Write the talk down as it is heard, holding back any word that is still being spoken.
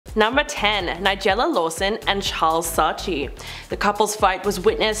Number 10. Nigella Lawson and Charles Saatchi. The couple's fight was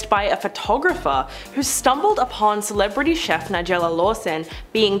witnessed by a photographer who stumbled upon celebrity chef Nigella Lawson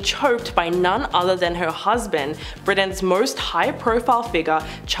being choked by none other than her husband, Britain's most high-profile figure,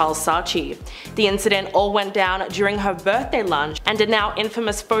 Charles Saatchi. The incident all went down during her birthday lunch, and a now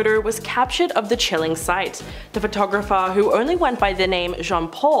infamous photo was captured of the chilling sight. The photographer, who only went by the name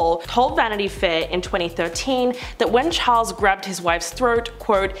Jean-Paul, told Vanity Fair in 2013 that when Charles grabbed his wife's throat,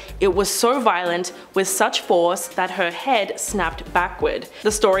 quote, "It was so violent, with such force that her head snapped backward."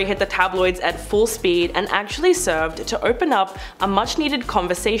 The story hit the tabloids at full speed and actually served to open up a much-needed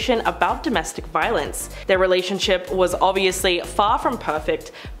conversation about domestic violence. Their relationship was obviously far from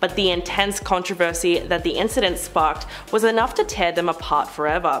perfect, but the intense controversy that the incident sparked was enough to tear them apart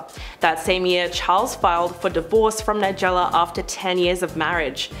forever. That same year, Charles filed for divorce from Nigella after 10 years of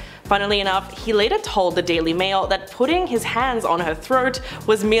marriage. Funnily enough, he later told the Daily Mail that putting his hands on her throat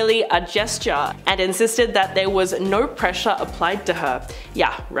was merely a gesture, and insisted that there was no pressure applied to her.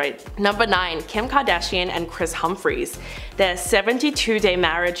 Yeah, right. Number 9. Kim Kardashian and Kris Humphries. Their 72-day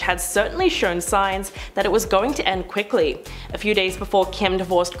marriage had certainly shown signs that it was going to end quickly. A few days before Kim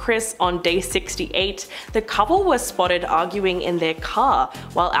divorced Kris on day 68, the couple was spotted arguing in their car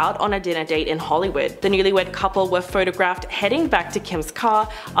while out on a dinner date in Hollywood. The newlywed couple were photographed heading back to Kim's car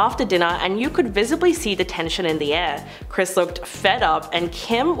after dinner, and you could visibly see the tension in the air. Kris looked fed up, and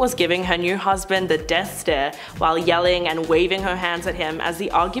Kim was giving her new husband the death stare while yelling and waving her hands at him as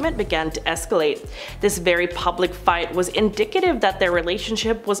the argument began to escalate. This very public fight was indicative that their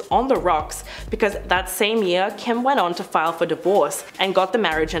relationship was on the rocks, because that same year Kim went on to file for divorce and got the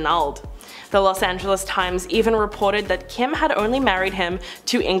marriage annulled. The Los Angeles Times even reported that Kim had only married him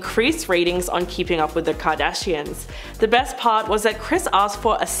to increase ratings on Keeping Up with the Kardashians. The best part was that Kris asked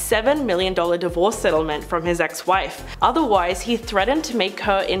for a $7 million divorce settlement from his ex-wife. Otherwise, he threatened to make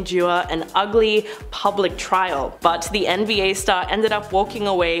her endure an ugly public trial. But the NBA star ended up walking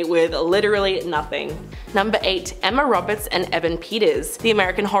away with literally nothing. Number 8. Emma Roberts and Evan Peters. The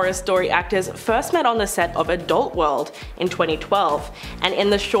American Horror Story actors first met on the set of Adult World in 2012, and in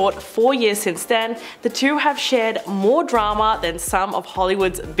the short 4 years since then, the two have shared more drama than some of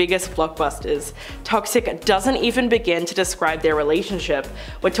Hollywood's biggest blockbusters. Toxic doesn't even begin to describe their relationship.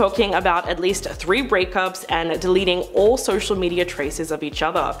 We're talking about at least 3 breakups and deleting all social media traces of each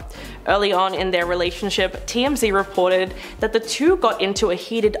other. Early on in their relationship, TMZ reported that the two got into a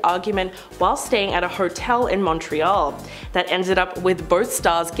heated argument while staying at a hotel in Montreal that ended up with both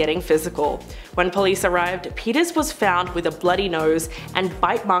stars getting physical. When police arrived, Peters was found with a bloody nose and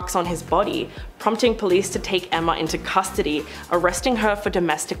bite marks on his body, prompting police to take Emma into custody, arresting her for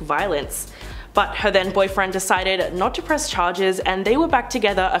domestic violence. But her then boyfriend decided not to press charges, and they were back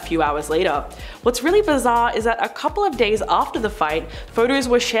together a few hours later. What's really bizarre is that a couple of days after the fight, photos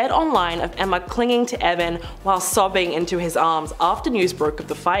were shared online of Emma clinging to Evan while sobbing into his arms after news broke of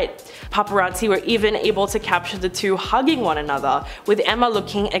the fight. Paparazzi were even able to capture the two hugging one another, with Emma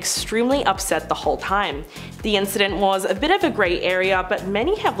looking extremely upset the whole time. The incident was a bit of a grey area, but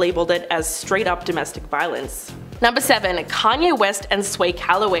many have labeled it as straight up domestic violence. Number 7. Kanye West and Sway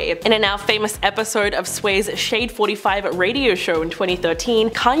Calloway. In a now famous episode of Sway's Shade 45 radio show in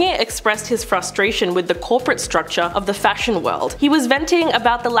 2013, Kanye expressed his frustration with the corporate structure of the fashion world. He was venting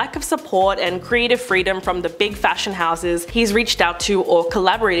about the lack of support and creative freedom from the big fashion houses he's reached out to or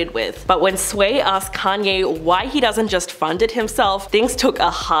collaborated with. But when Sway asked Kanye why he doesn't just fund it himself, things took a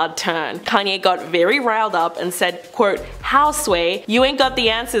hard turn. Kanye got very riled up and said, quote, "How, Sway? You ain't got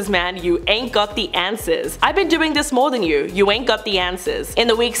the answers, man. You ain't got the answers. I've been doing this more than you. You ain't got the answers." In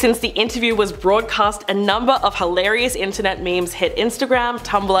the week since the interview was broadcast, a number of hilarious internet memes hit Instagram,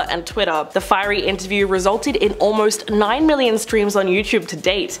 Tumblr, and Twitter. The fiery interview resulted in almost 9 million streams on YouTube to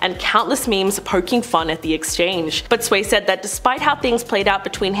date, and countless memes poking fun at the exchange. But Sway said that despite how things played out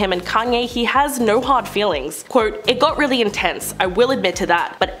between him and Kanye, he has no hard feelings. Quote, "It got really intense, I will admit to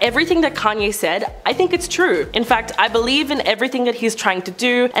that, but everything that Kanye said, I think it's true. In fact, I believe in everything that he's trying to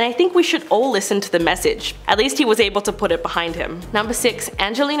do, and I think we should all listen to the message." At least he was able to put it behind him. Number 6.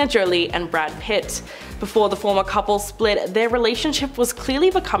 Angelina Jolie and Brad Pitt. Before the former couple split, their relationship was clearly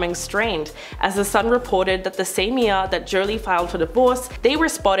becoming strained, as The Sun reported that the same year that Jolie filed for divorce, they were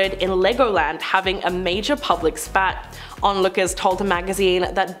spotted in Legoland having a major public spat. Onlookers told the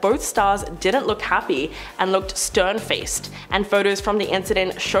magazine that both stars didn't look happy and looked stern-faced, and photos from the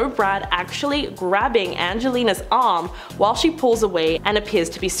incident show Brad actually grabbing Angelina's arm while she pulls away and appears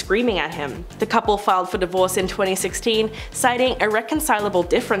to be screaming at him. The couple filed for divorce in 2016, citing irreconcilable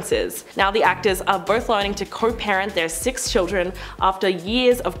differences. Now the actors are both learning to co-parent their 6 children after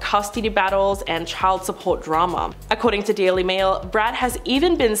years of custody battles and child support drama. According to Daily Mail, Brad has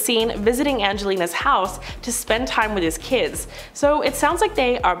even been seen visiting Angelina's house to spend time with his kids, so it sounds like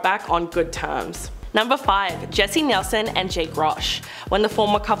they are back on good terms. Number 5. Jessie Nelson and Jake Roche. When the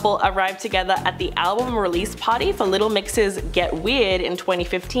former couple arrived together at the album release party for Little Mix's Get Weird in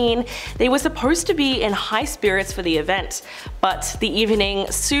 2015, they were supposed to be in high spirits for the event, but the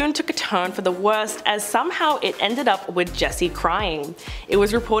evening soon took a turn for the worst as somehow it ended up with Jessie crying. It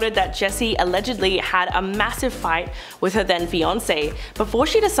was reported that Jessie allegedly had a massive fight with her then fiancé before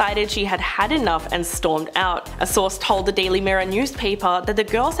she decided she had had enough and stormed out. A source told the Daily Mirror newspaper that the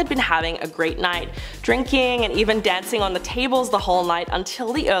girls had been having a great night, drinking and even dancing on the tables the whole night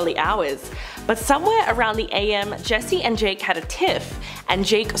until the early hours. But somewhere around the AM, Jessie and Jake had a tiff, and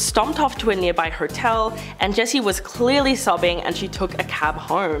Jake stomped off to a nearby hotel, and Jessie was clearly sobbing and she took a cab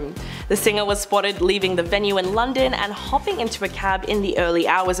home. The singer was spotted leaving the venue in London and hopping into a cab in the early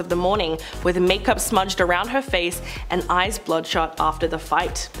hours of the morning with makeup smudged around her face and eyes bloodshot after the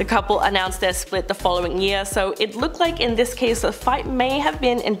fight. The couple announced their split the following year, so it looked like in this case the fight may have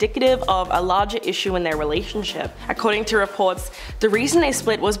been indicative of a larger issue in their relationship. According to reports, the reason they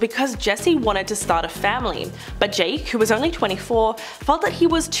split was because Jessie wanted to start a family, but Jake, who was only 24, felt that he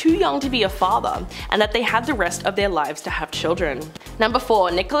was too young to be a father and that they had the rest of their lives to have children. Number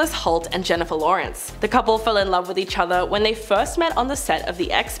 4. Nicholas Hoult and Jennifer Lawrence. The couple fell in love with each other when they first met on the set of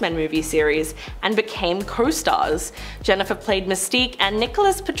the X-Men movie series and became co-stars. Jennifer played Mystique and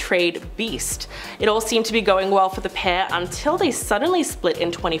Nicholas portrayed Beast. It all seemed to be going well for the pair until they suddenly split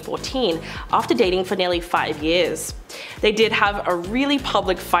in 2014 after dating for nearly 5 years. They did have a really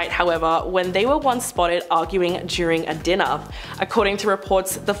public fight, however, when they were once spotted arguing during a dinner. According to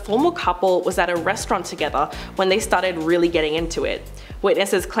reports, the former couple was at a restaurant together when they started really getting into it.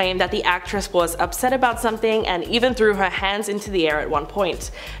 Witnesses claim that the actress was upset about something and even threw her hands into the air at one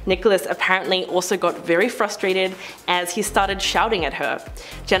point. Nicholas apparently also got very frustrated as he started shouting at her.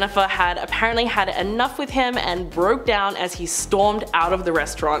 Jennifer had apparently had enough with him and broke down as he stormed out of the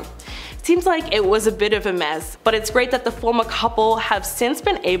restaurant. Seems like it was a bit of a mess, but it's great that the former couple have since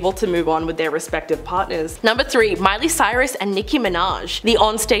been able to move on with their respective partners. Number 3. Miley Cyrus and Nicki Minaj. The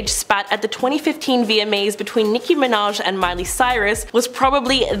onstage spat at the 2015 VMAs between Nicki Minaj and Miley Cyrus was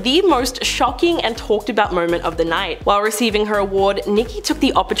probably the most shocking and talked about moment of the night. While receiving her award, Nicki took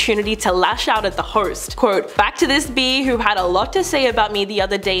the opportunity to lash out at the host. Quote, "Back to this bee who had a lot to say about me the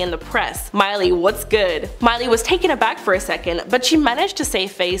other day in the press. Miley, what's good?" Miley was taken aback for a second, but she managed to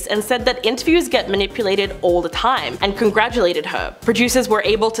save face and said that interviews get manipulated all the time, and congratulated her. Producers were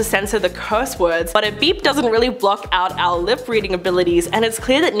able to censor the curse words, but a beep doesn't really block out our lip reading abilities, and it's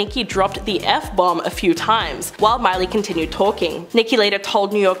clear that Nicki dropped the F-bomb a few times, while Miley continued talking. Nicki later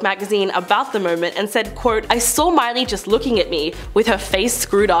told New York Magazine about the moment and said, quote, "I saw Miley just looking at me with her face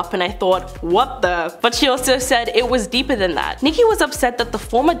screwed up and I thought, what the?" But she also said it was deeper than that. Nicki was upset that the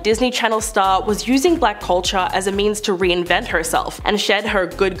former Disney Channel star was using black culture as a means to reinvent herself and shed her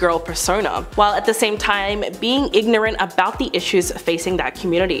good girl persona, while at the same time being ignorant about the issues facing that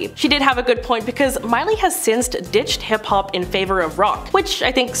community. She did have a good point because Miley has since ditched hip-hop in favor of rock, which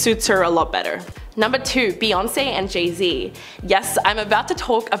I think suits her a lot better. Number 2. Beyonce and Jay-Z. Yes, I'm about to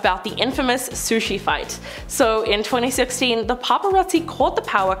talk about the infamous sushi fight. So in 2016, the paparazzi caught the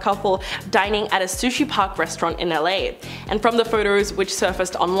power couple dining at a sushi park restaurant in LA. And from the photos which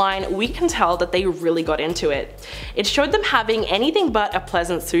surfaced online, we can tell that they really got into it. It showed them having anything but a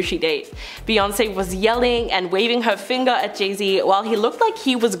pleasant sushi date. Beyonce was yelling and waving her finger at Jay-Z while he looked like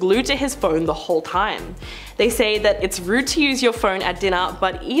he was glued to his phone the whole time. They say that it's rude to use your phone at dinner,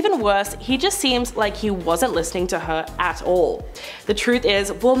 but even worse, he just seems like he wasn't listening to her at all. The truth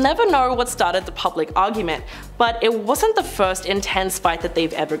is, we'll never know what started the public argument, but it wasn't the first intense fight that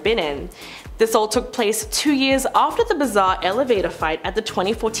they've ever been in. This all took place 2 years after the bizarre elevator fight at the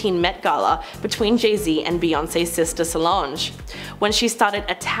 2014 Met Gala between Jay-Z and Beyonce's sister Solange, when she started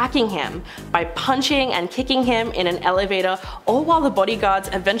attacking him by punching and kicking him in an elevator, all while the bodyguards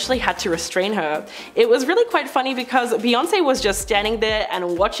eventually had to restrain her. It was really quite funny because Beyonce was just standing there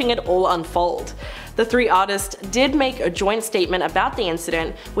and watching it all unfold. The three artists did make a joint statement about the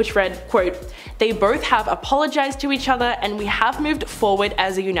incident, which read, quote, "They both have apologized to each other and we have moved forward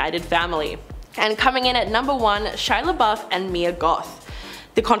as a united family." And coming in at number 1, Shia LaBeouf and Mia Goth.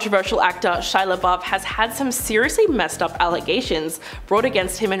 The controversial actor Shia LaBeouf has had some seriously messed up allegations brought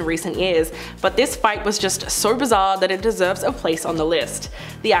against him in recent years, but this fight was just so bizarre that it deserves a place on the list.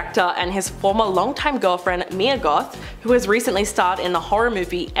 The actor and his former longtime girlfriend Mia Goth, who has recently starred in the horror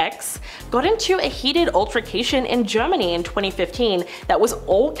movie X, got into a heated altercation in Germany in 2015 that was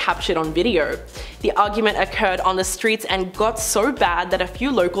all captured on video. The argument occurred on the streets and got so bad that a few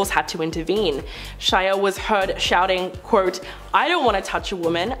locals had to intervene. Shia was heard shouting, quote, "I don't want to touch a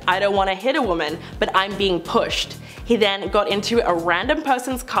woman, I don't want to hit a woman, but I'm being pushed." He then got into a random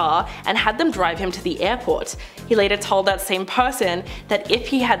person's car and had them drive him to the airport. He later told that same person that if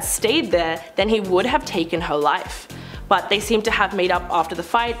he had stayed there, then he would have taken her life. But they seem to have made up after the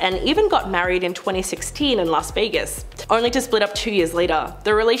fight and even got married in 2016 in Las Vegas, only to split up 2 years later.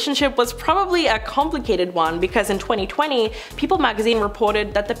 The relationship was probably a complicated one because in 2020, People magazine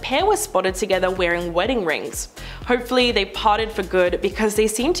reported that the pair was spotted together wearing wedding rings. Hopefully they parted for good because they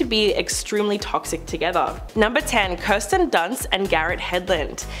seem to be extremely toxic together. Number 10. Kirsten Dunst and Garrett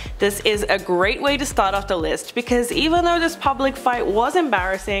Hedlund. This is a great way to start off the list because even though this public fight was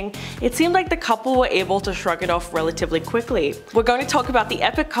embarrassing, it seemed like the couple were able to shrug it off relatively quickly. We're going to talk about the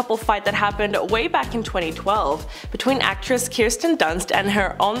epic couple fight that happened way back in 2012 between actress Kirsten Dunst and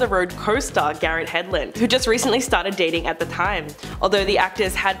her on-the-road co-star Garrett Hedlund, who just recently started dating at the time. Although the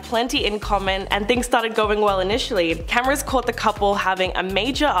actors had plenty in common and things started going well initially, cameras caught the couple having a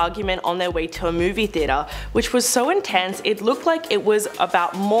major argument on their way to a movie theater, which was so intense it looked like it was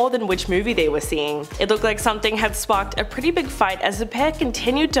about more than which movie they were seeing. It looked like something had sparked a pretty big fight as the pair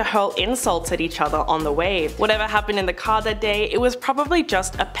continued to hurl insults at each other on the way. Whatever happened in the car that day, it was probably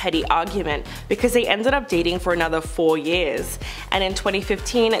just a petty argument because they ended up dating for another 4 years. And in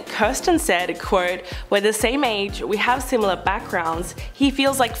 2015, Kirsten said, quote, "We're the same age, we have similar backgrounds, he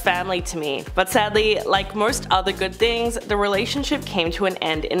feels like family to me." But sadly, like most other good things, the relationship came to an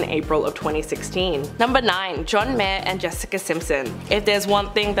end in April of 2016. Number 9. John Mayer and Jessica Simpson. If there's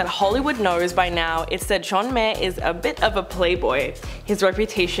one thing that Hollywood knows by now, it's that John Mayer is a bit of a playboy. His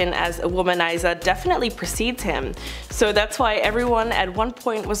reputation as a womanizer definitely precedes him. So that's why everyone at one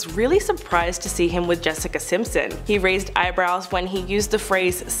point was really surprised to see him with Jessica Simpson. He raised eyebrows when he used the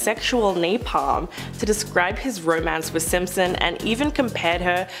phrase sexual napalm to describe his romance with Simpson and even compared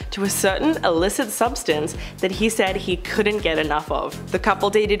her to a certain illicit substance that he said he couldn't get enough of. The couple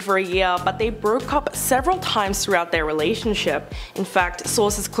dated for a year, but they broke up several times throughout their relationship. In fact,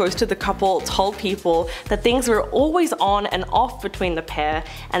 sources close to the couple told People that things were always on and off between the pair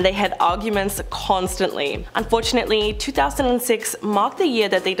and they had arguments constantly. Unfortunately, 2006 marked the year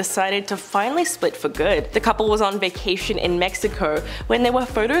that they decided to finally split for good. The couple was on vacation in Mexico when there were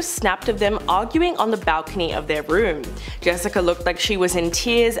photos snapped of them arguing on the balcony of their room. Jessica looked like she was in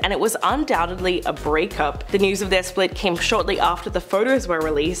tears and it was undoubtedly a breakup. The news of their split came shortly after the photos were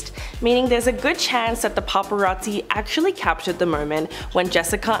released, meaning there's a good chance that the paparazzi actually captured the moment when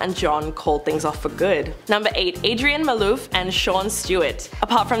Jessica and John called things off for good. Number 8. Adrienne Maloof and Sean Stewart.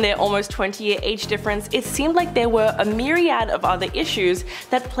 Apart from their almost 20-year age difference, it seemed like there were a myriad of other issues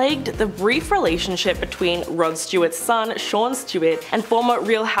that plagued the brief relationship between Rod Stewart's son, Sean Stewart, and former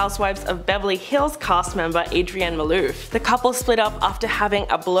Real Housewives of Beverly Hills cast member Adrienne Maloof. The couple split up after having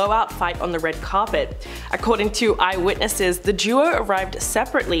a blowout fight on the red carpet. According to eyewitnesses, the duo arrived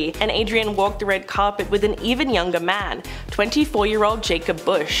separately and Adrienne walked the red carpet with an even younger man, 24-year-old Jacob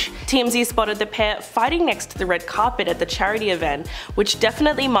Bush. TMZ spotted the pair fighting next to the red carpet at the charity event, which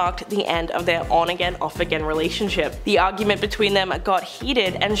definitely marked the end of their on-again, off-again relationship. The argument between them got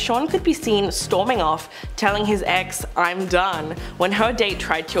heated and Sean could be seen storming off, telling his ex, "I'm done," when her date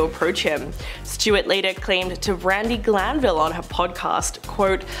tried to approach him. Stewart later claimed to Brandy Glanville on her podcast,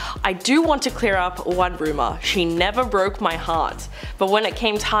 quote, "I do want to clear up one rumor, she never broke my heart." But when it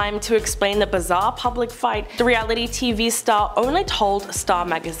came time to explain the bizarre public fight, the reality TV star only told Star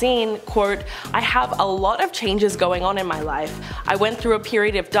magazine, quote, "I have a lot of changes going on in my life. I went through a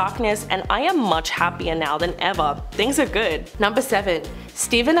period of darkness and I am much happier now than ever. Things are good." Number 7.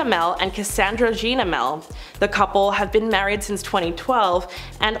 Stephen Amell and Cassandra Jean Amell. The couple have been married since 2012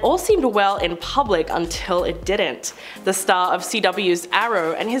 and all seemed well in public until it didn't. The star of CW's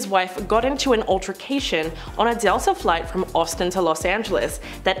Arrow and his wife got into an altercation on a Delta flight from Austin to Los Angeles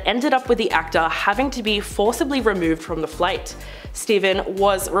that ended up with the actor having to be forcibly removed from the flight. Stephen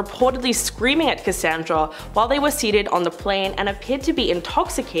was reportedly screaming at Cassandra while they were seated on the plane and appeared to be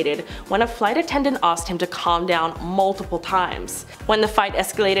intoxicated when a flight attendant asked him to calm down multiple times. When the fight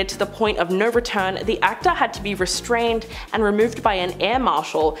escalated to the point of no return, the actor had to be restrained and removed by an air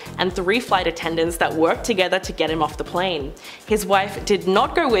marshal and 3 flight attendants that worked together to get him off the plane. His wife did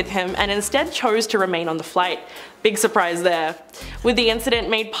not go with him and instead chose to remain on the flight. Big surprise there. With the incident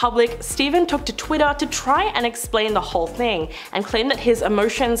made public, Steven took to Twitter to try and explain the whole thing and claimed that his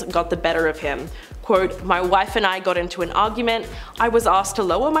emotions got the better of him. Quote, "My wife and I got into an argument. I was asked to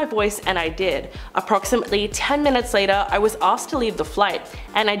lower my voice and I did. Approximately 10 minutes later, I was asked to leave the flight,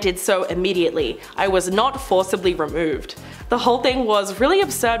 and I did so immediately. I was not forcibly removed." The whole thing was really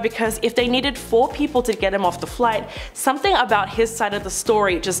absurd because if they needed 4 people to get him off the flight, something about his side of the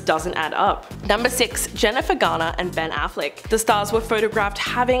story just doesn't add up. Number 6. Jennifer Garner and Ben Affleck. The stars were photographed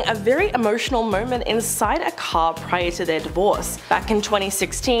having a very emotional moment inside a car prior to their divorce. Back in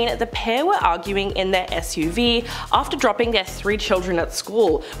 2016, the pair were arguing in their SUV after dropping their 3 children at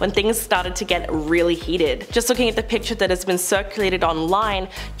school when things started to get really heated. Just looking at the picture that has been circulated online,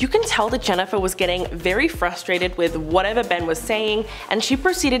 you can tell that Jennifer was getting very frustrated with whatever Ben was saying, and she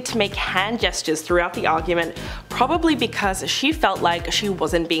proceeded to make hand gestures throughout the argument, probably because she felt like she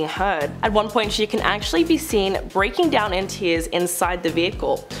wasn't being heard. At one point she can actually be seen breaking down in tears inside the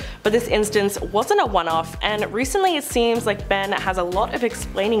vehicle. But this instance wasn't a one-off, and recently it seems like Ben has a lot of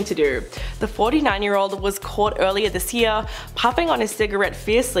explaining to do. The 49-year-old was caught earlier this year puffing on his cigarette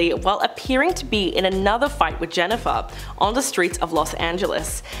fiercely while appearing to be in another fight with Jennifer on the streets of Los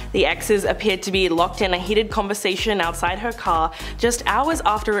Angeles. The exes appeared to be locked in a heated conversation outside her car just hours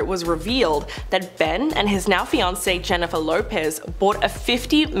after it was revealed that Ben and his now fiancée Jennifer Lopez bought a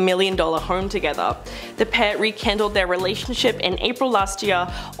 $50 million home together. The pair rekindled their relationship in April last year,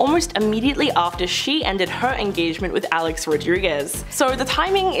 almost immediately after she ended her engagement with Alex Rodriguez. So the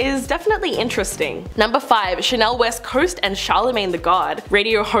timing is definitely interesting. Number 5. Chanel West Coast and Charlemagne the God.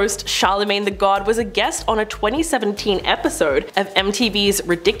 Radio host Charlemagne the God was a guest on a 2017 episode of MTV's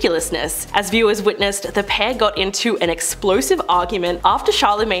Ridiculousness. As viewers witnessed, the pair got into an explosive argument after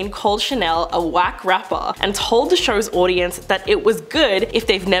Charlemagne called Chanel a whack rapper and told the show's audience that it was good if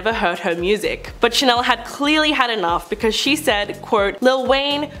they've never heard her music. But Chanel had clearly had enough because she said, quote, "Lil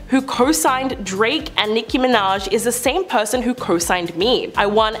Wayne, who co-signed Drake and Nicki Minaj, is the same person who co-signed me. I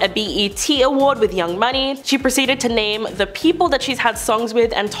won a BET award with Young Money." She proceeded to name the people that she's had songs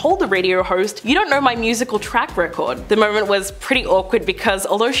with and told the radio host, "You don't know my musical track record." The moment was pretty awkward because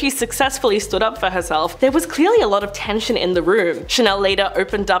although she successfully stood up for herself, there was clearly a lot of tension in the room. Chanel later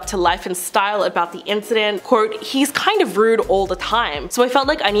opened up to Life and Style about the incident, quote, "He's kind of rude all the time, so I felt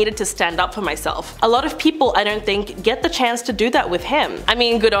like I needed to stand up for myself. A lot of people, I don't think, get the chance to do that with him." I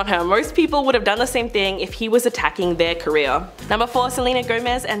mean, good on her. Most people would have done the same thing if he was attacking their career. Number 4. Selena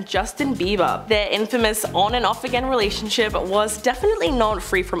Gomez and Justin Bieber. Their infamous on and off again relationship was definitely not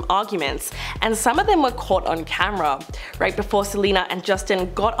free from arguments, and some of them were caught on camera. Right before Selena and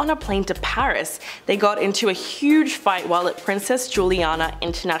Justin got on a plane to Paris, they got into a huge fight while at Princess Juliana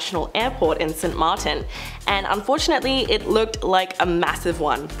International Airport in St. Martin, and unfortunately it looked like a massive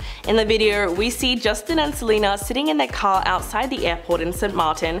one. In the video, we see Justin and Selena sitting in their car outside the airport in St.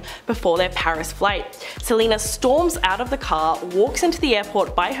 Martin before their Paris flight. Selena storms out of the car, walks into the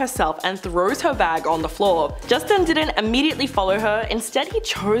airport by herself and throws her bag on the floor. Justin didn't immediately follow her, instead he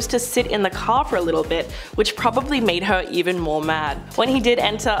chose to sit in the car for a little bit, which probably made her even more mad. When he did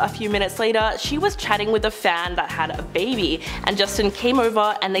enter a few minutes later, she was chatting with a fan that had a baby, and Justin came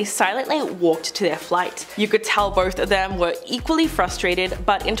over and they silently walked to their flight. You could tell both of them were equally frustrated,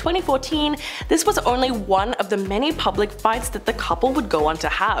 but in 2014, this was only one of the many public fights that the couple would go on to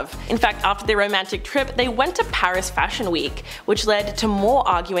have. In fact, after their romantic trip, they went to Paris Fashion Week, which led to more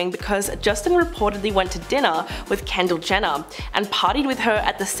arguing because Justin reportedly went to dinner with Kendall Jenner and partied with her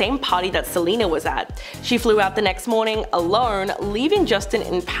at the same party that Selena was at. She flew out the next morning alone, leaving Justin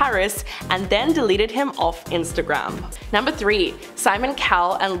in Paris, and then deleted him off Instagram. Number 3. Simon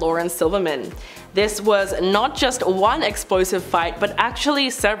Cowell and Lauren Silverman. This was not just one explosive fight, but actually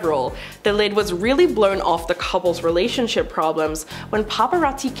several. The lid was really blown off the couple's relationship problems when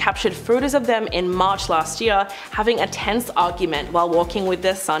paparazzi captured photos of them in March last year having a tense argument while walking with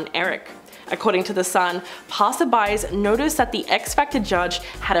their son Eric. According to The Sun, passerbys noticed that the X Factor judge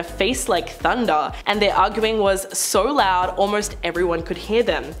had a face like thunder, and their arguing was so loud almost everyone could hear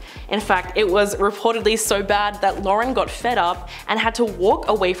them. In fact, it was reportedly so bad that Lauren got fed up and had to walk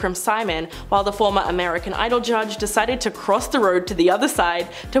away from Simon, while the former American Idol judge decided to cross the road to the other side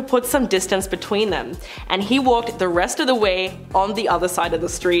to put some distance between them, and he walked the rest of the way on the other side of the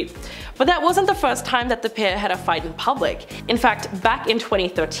street. But that wasn't the first time that the pair had a fight in public. In fact, back in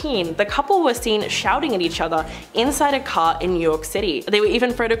 2013, the couple couple were seen shouting at each other inside a car in New York City. They were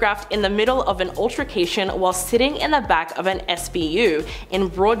even photographed in the middle of an altercation while sitting in the back of an SBU in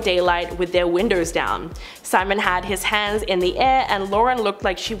broad daylight with their windows down. Simon had his hands in the air and Lauren looked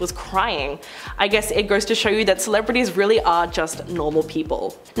like she was crying. I guess it goes to show you that celebrities really are just normal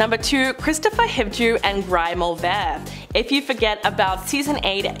people. Number 2. Christopher Hivju and Guy Mulvere. If you forget about Season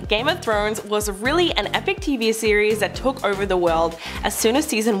 8, Game of Thrones was really an epic TV series that took over the world as soon as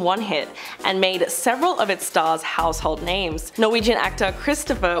Season 1 hit and made several of its stars household names. Norwegian actor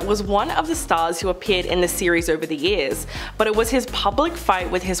Christopher was one of the stars who appeared in the series over the years, but it was his public fight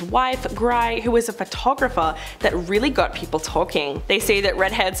with his wife, Guy, who is a photographer, that really got people talking. They say that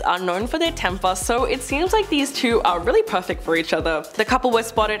redheads are known for their temper, so it seems like these two are really perfect for each other. The couple were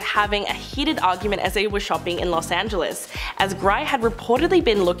spotted having a heated argument as they were shopping in Los Angeles, as Guy had reportedly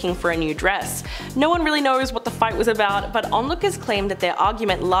been looking for a new dress. No one really knows what the fight was about, but onlookers claimed that their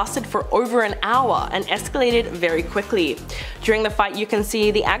argument lasted for over an hour and escalated very quickly. During the fight, you can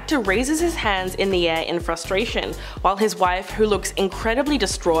see the actor raises his hands in the air in frustration, while his wife, who looks incredibly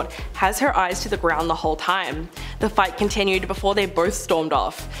distraught, has her eyes to the ground the whole time. The fight continued before they both stormed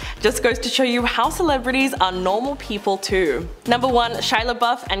off. Just goes to show you how celebrities are normal people too. Number 1. Shia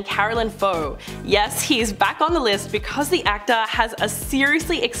LaBeouf and Carolyn Foe. Yes, he's back on the list because the actor has a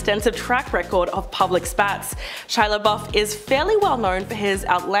seriously extensive track record of public spats. Shia LaBeouf is fairly well known for his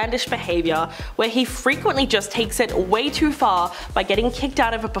outlandish behavior, where he frequently just takes it way too far by getting kicked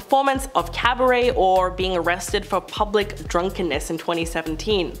out of a performance of Cabaret or being arrested for public drunkenness in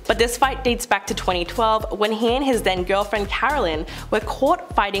 2017. But this fight dates back to 2012 when he and his then girlfriend Carolyn were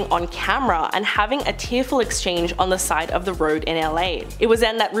caught fighting on camera and having a tearful exchange on the side of the road in LA. It was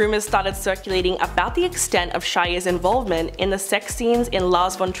then that rumors started circulating about the extent of Shia's involvement in the sex scenes in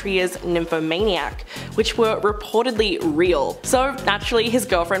Lars von Trier's Nymphomaniac, which were reportedly real. So naturally his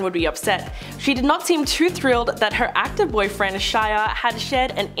girlfriend would be upset. She did not seem too thrilled that her actor boyfriend Shia had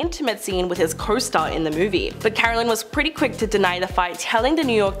shared an intimate scene with his co-star in the movie. But Carolyn was pretty quick to deny the fight, telling the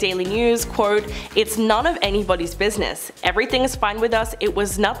New York Daily News, quote, "It's none of anybody's business. Everything is fine with us. It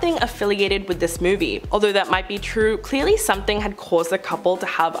was nothing affiliated with this movie." Although that might be true, clearly something had caused the couple to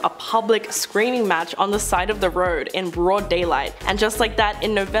have a public screaming match on the side of the road in broad daylight. And just like that,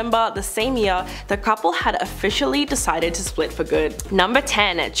 in November the same year, the couple had officially decided to split for good. Number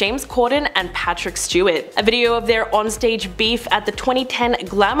 10. James Corden and Patrick Stewart. A video of their onstage beef at the 2010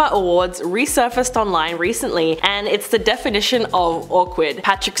 Glamour Awards resurfaced online recently, and it's the definition of awkward.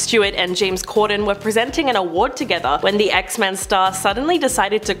 Patrick Stewart and James Corden were presenting an award together when the X-Men star suddenly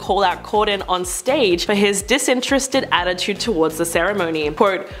decided to call out Corden on stage for his disinterested attitude towards the ceremony.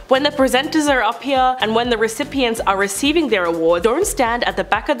 Quote, "When the presenters are up here and when the recipients are receiving their award, don't stand at the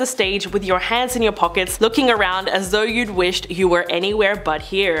back of the stage with your hands in your pockets looking around as though you'd wished you were anywhere but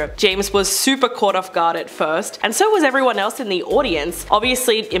here." James was super caught off guard at first, and so was everyone else in the audience.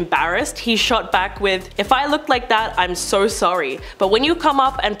 Obviously embarrassed, he shot back with, "If I looked like that, I'm so sorry. But when you come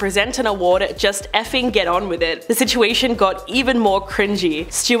up and present an award, just effing get on with it." The situation got even more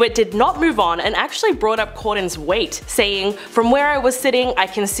cringy. Stewart did not move on and actually brought up Corden's weight, saying, "From where I was sitting, I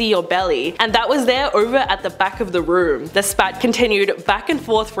can see your belly." And that was there over at the back of the room. The spat continued back and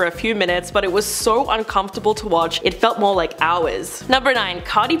forth for a few minutes, but it was so uncomfortable to watch, it felt more like hours. Number 9.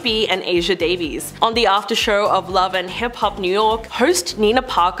 Cardi B and Asia Davies. On the after show of Love and Hip Hop New York, host Nina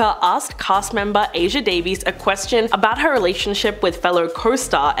Parker asked cast member Asia Davies a question about her relationship with fellow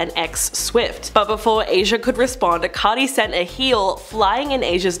co-star and ex-Swift. But before Asia could respond, Cardi sent a heel flying in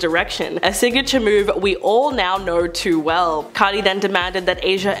Asia's direction, a signature move we all now know too well. Cardi then demanded that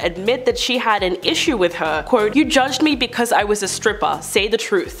Asia admit that she had an issue with her. Quote, "You judged me because I was a stripper. Say the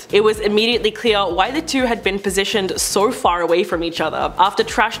truth." It was immediately clear why the two had been positioned so far away from each other. After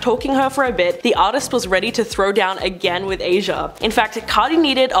trash talking her for a bit, the artist was ready to throw down again with Asia. In fact, Cardi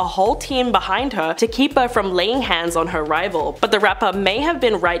needed a whole team behind her to keep her from laying hands on her rival. But the rapper may have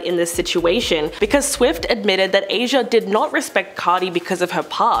been right in this situation, because Swift admitted that Asia did not respect Cardi because of her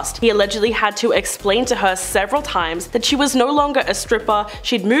past. He allegedly had to explain to her several times that she was no longer a stripper,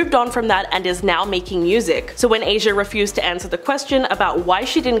 she'd moved on from that and is now making music. So when Asia refused to answer the question about why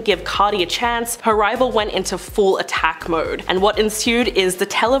she didn't give Cardi a chance, her rival went into full attack mode. And what ensued is the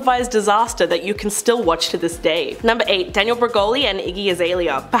televised disaster that you can still watch to this day. Number 8. Daniel Bregoli and Iggy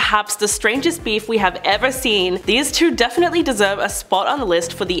Azalea. Perhaps the strangest beef we have ever seen, these two definitely deserve a spot on the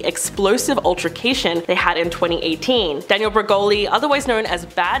list for the explosive altercation they had in 2018. Daniel Bregoli, otherwise known as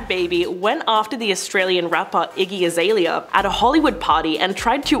Bad Baby, went after the Australian rapper Iggy Azalea at a Hollywood party and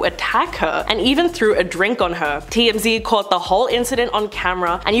tried to attack her and even threw a drink on her. TMZ caught the whole incident on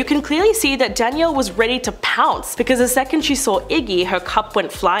camera, and you can clearly see that Daniel Danielle was ready to pounce because the second she saw Iggy, her cup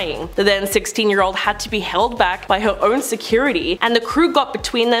went flying. The then 16-year-old had to be held back by her own security, and the crew got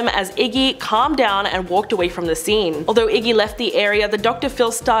between them as Iggy calmed down and walked away from the scene. Although Iggy left the area, the Dr.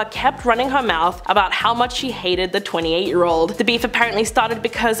 Phil star kept running her mouth about how much she hated the 28-year-old. The beef apparently started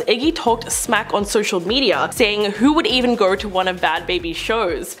because Iggy talked smack on social media, saying who would even go to one of Bad Baby's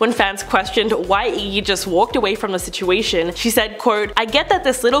shows. When fans questioned why Iggy just walked away from the situation, she said, quote, "I get that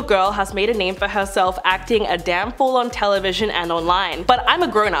this little girl has made a name for herself acting a damn fool on television and online, but I'm a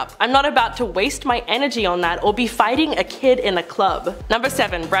grown-up. I'm not about to waste my energy on that or be fighting a kid in a club." Number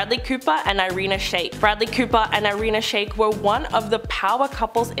 7. Bradley Cooper and Irina Shayk. Bradley Cooper and Irina Shayk were one of the power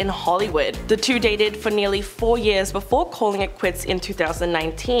couples in Hollywood. The two dated for nearly 4 years before calling it quits in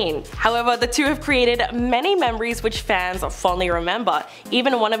 2019. However, the two have created many memories which fans fondly remember,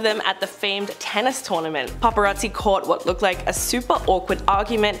 even one of them at the famed tennis tournament. Paparazzi caught what looked like a super awkward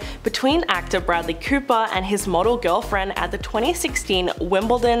argument between actor Bradley Cooper and his model girlfriend at the 2016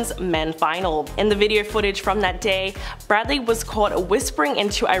 Wimbledon's men final. In the video footage from that day, Bradley was caught whispering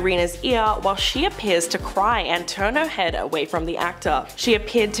into Irina's ear while she appears to cry and turn her head away from the actor. She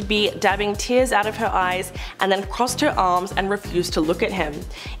appeared to be dabbing tears out of her eyes and then crossed her arms and refused to look at him.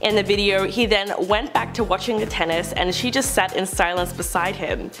 In the video, he then went back to watching the tennis and she just sat in silence beside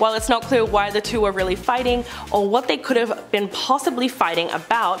him. While it's not clear why the two were really fighting or what they could have been possibly fighting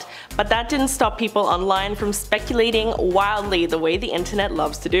about, but that didn't stop people online from speculating wildly the way the internet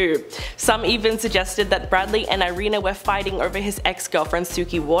loves to do. Some even suggested that Bradley and Irina were fighting over his ex-girlfriend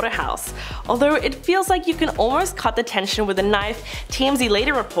Suki Waterhouse. Although it feels like you can almost cut the tension with a knife, TMZ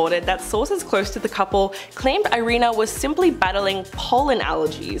later reported that sources close to the couple claimed Irina was simply battling pollen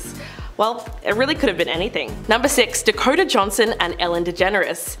allergies. Well, it really could have been anything. Number 6. Dakota Johnson and Ellen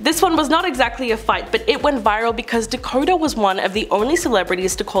DeGeneres. This one was not exactly a fight, but it went viral because Dakota was one of the only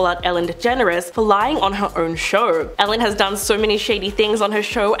celebrities to call out Ellen DeGeneres for lying on her own show. Ellen has done so many shady things on her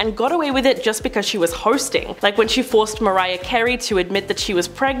show and got away with it just because she was hosting, like when she forced Mariah Carey to admit that she was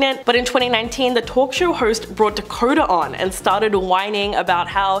pregnant. But in 2019, the talk show host brought Dakota on and started whining about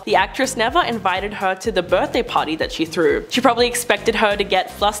how the actress never invited her to the birthday party that she threw. She probably expected her to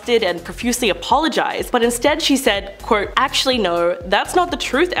get flustered and profusely apologize, but instead she said, quote, "Actually no, that's not the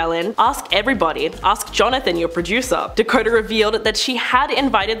truth, Ellen. Ask everybody. Ask Jonathan, your producer." Dakota revealed that she had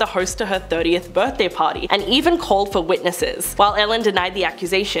invited the host to her 30th birthday party and even called for witnesses, while Ellen denied the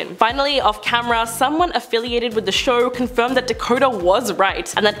accusation. Finally, off camera, someone affiliated with the show confirmed that Dakota was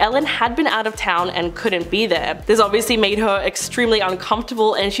right and that Ellen had been out of town and couldn't be there. This obviously made her extremely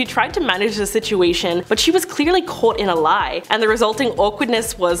uncomfortable and she tried to manage the situation, but she was clearly caught in a lie, and the resulting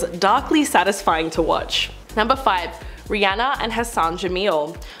awkwardness was darkly satisfying to watch. Number 5. Rihanna and Hassan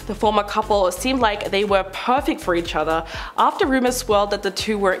Jamil. The former couple seemed like they were perfect for each other after rumors swirled that the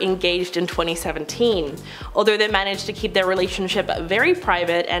two were engaged in 2017. Although they managed to keep their relationship very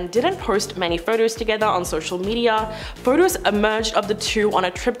private and didn't post many photos together on social media, photos emerged of the two on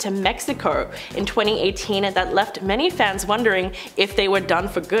a trip to Mexico in 2018 that left many fans wondering if they were done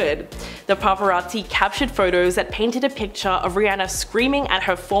for good. The paparazzi captured photos that painted a picture of Rihanna screaming at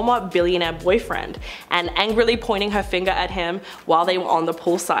her former billionaire boyfriend and angrily pointing her finger at him while they were on the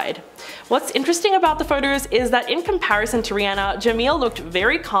poolside. What's interesting about the photos is that in comparison to Rihanna, Jamil looked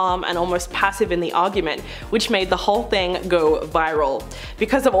very calm and almost passive in the argument, which made the whole thing go viral.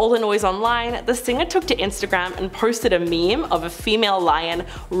 Because of all the noise online, the singer took to Instagram and posted a meme of a female lion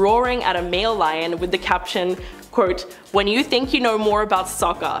roaring at a male lion with the caption, quote, "When you think you know more about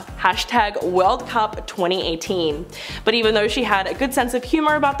soccer, hashtag World Cup 2018. But even though she had a good sense of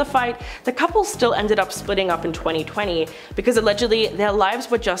humor about the fight, the couple still ended up splitting up in 2020 because allegedly their lives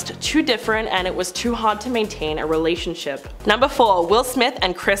were just too different and it was too hard to maintain a relationship. Number 4. Will Smith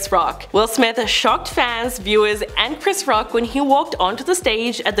and Chris Rock. Will Smith shocked fans, viewers, and Chris Rock when he walked onto the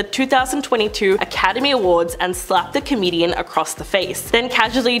stage at the 2022 Academy Awards and slapped the comedian across the face, then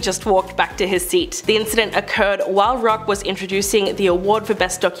casually just walked back to his seat. The incident occurred while Rock was introducing the award for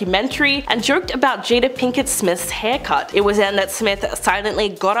Best Documentary and joked about Jada Pinkett Smith's haircut. It was then that Smith silently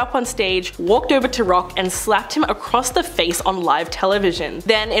got up on stage, walked over to Rock and slapped him across the face on live television.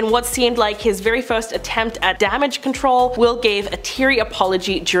 Then, in what seemed like his very first attempt at damage control, Will gave a teary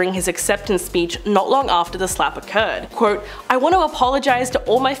apology during his acceptance speech not long after the slap occurred. Quote, "I want to apologize to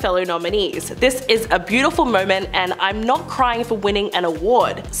all my fellow nominees. This is a beautiful moment and I'm not crying for winning an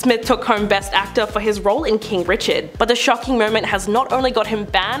award." Smith took home Best Actor for his role in King Richard. But the shocking moment has not only got him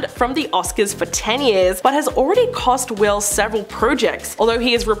banned from the Oscars for 10 years, but has already cost Will several projects, although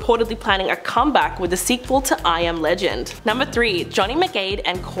he is reportedly planning a comeback with a sequel to I Am Legend. Number 3. Johnny McDaid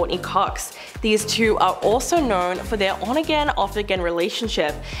and Courtney Cox. These two are also known for their on-again, off-again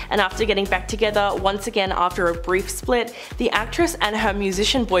relationship, and after getting back together once again after a brief split, the actress and her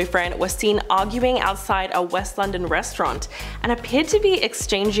musician boyfriend were seen arguing outside a West London restaurant and appeared to be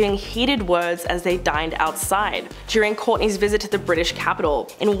exchanging heated words as they dined outside during Courtney's visit to the British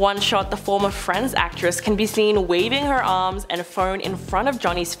capital. In one shot, the former Friends actress can be seen waving her arms and phone in front of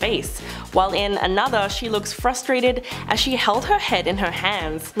Johnny's face, while in another she looks frustrated as she held her head in her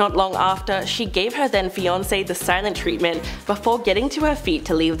hands. Not long after, she gave her then fiancé the silent treatment before getting to her feet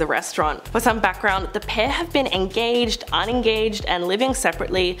to leave the restaurant. For some background, the pair have been engaged, unengaged, and living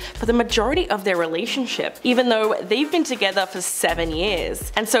separately for the majority of their relationship, even though they've been together for 7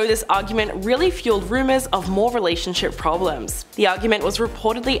 years. And so this argument really fueled rumors of more relationship problems. The argument was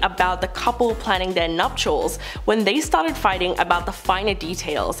reportedly about the couple planning their nuptials when they started fighting about the finer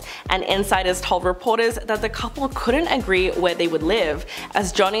details, and insiders told reporters that the couple couldn't agree where they would live,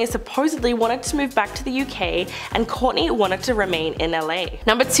 as Johnny supposedly wanted to move back to the UK and Courtney wanted to remain in LA.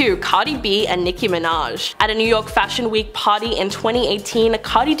 Number 2. Cardi B and Nicki Minaj. At a New York Fashion Week party in 2018,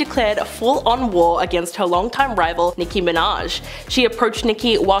 Cardi declared a full-on war against her longtime rival Nicki Minaj. She approached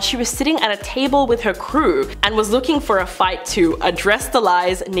Nicki while she was sitting at a table with her crew and was looking for a fight to address the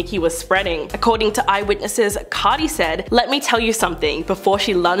lies Nicki was spreading. According to eyewitnesses, Cardi said, "Let me tell you something," before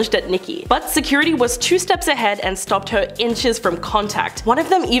she lunged at Nicki. But security was 2 steps ahead and stopped her inches from contact. One of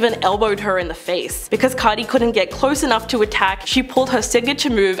them even elbowed her in the face. Because Cardi couldn't get close enough to attack, she pulled her signature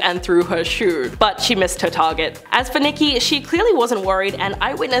move and threw her shoe. But she missed her target. As for Nicki, she clearly wasn't worried, and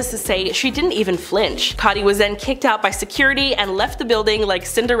eyewitnesses say she didn't even flinch. Cardi was then kicked out by security and left the building like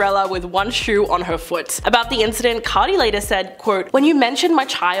Cinderella with one shoe on her foot. About the incident, Cardi later said, quote, "When you mention my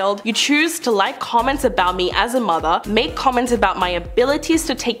child, you choose to like comments about me as a mother, make comments about my abilities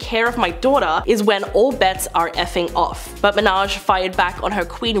to take care of my daughter, is when all bets are effing off." But Minaj fired back on her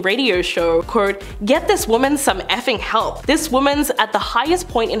Queen radio show, quote, "Get this woman some effing help. This woman's at the highest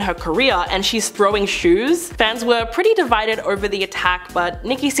point in her career and she's throwing shoes?" Fans were pretty divided over the attack, but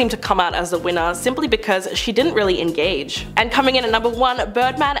Nicki seemed to come out as the winner simply because she didn't really engage. And coming in at number 1,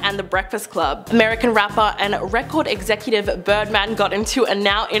 Birdman and the Breakfast Club. American rapper and record executive Birdman got into a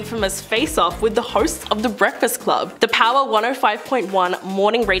now infamous face-off with the hosts of the Breakfast Club, the Power 105.1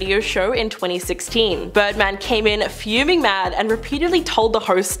 morning radio show in 2016. Birdman came in fuming mad and repeatedly told the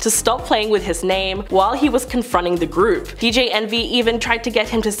host to stop playing with his name while he was confronting the group. DJ Envy even tried to get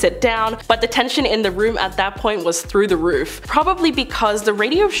him to sit down, but the tension in the room at that point was through the roof, probably because the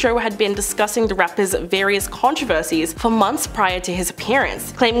radio show had been discussing the rapper's various controversies for months prior to his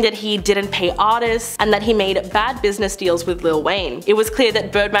appearance, claiming that he didn't pay artists and that he made bad business deals with Lil Wayne. It was clear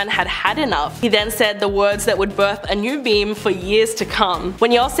that Birdman had had enough. He then said the words that would birth a new meme for years to come.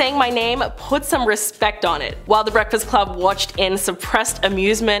 "When you're saying my name, put some respect on it." While the Breakfast Club watched in suppressed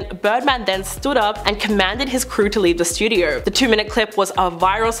amusement, Birdman then stood up and commanded his crew to leave the studio. The 2-minute clip was a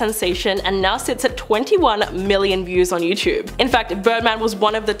viral sensation and now sits at 21 million views on YouTube. In fact, Birdman was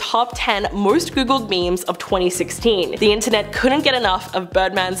one of the top 10 most googled memes of 2016. The internet couldn't get enough of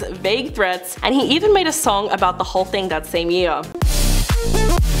Birdman's vague threats, and he even made a song about the whole thing that same year.